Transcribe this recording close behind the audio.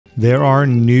There are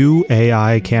new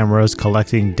AI cameras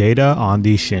collecting data on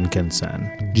the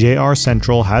Shinkansen. JR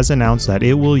Central has announced that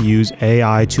it will use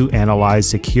AI to analyze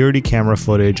security camera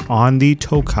footage on the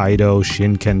Tokaido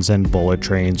Shinkansen bullet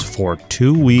trains for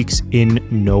 2 weeks in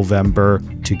November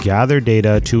to gather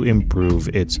data to improve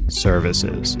its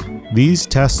services. These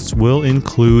tests will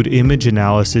include image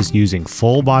analysis using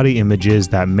full-body images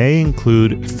that may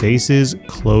include faces,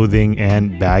 clothing,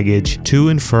 and baggage to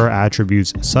infer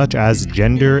attributes such as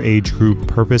gender, age group,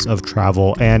 purpose of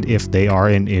travel, and if they are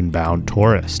an inbound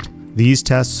tourist. These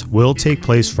tests will take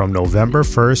place from November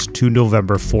 1st to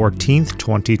November 14th,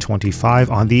 2025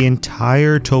 on the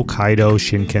entire Tokaido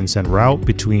Shinkansen route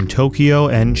between Tokyo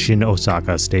and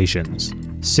Shin-Osaka stations.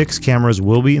 6 cameras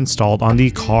will be installed on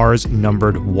the cars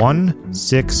numbered 1,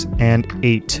 6, and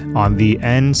 8 on the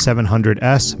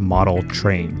N700S model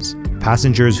trains.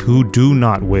 Passengers who do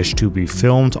not wish to be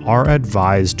filmed are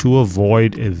advised to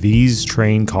avoid these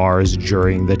train cars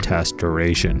during the test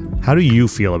duration. How do you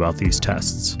feel about these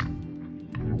tests?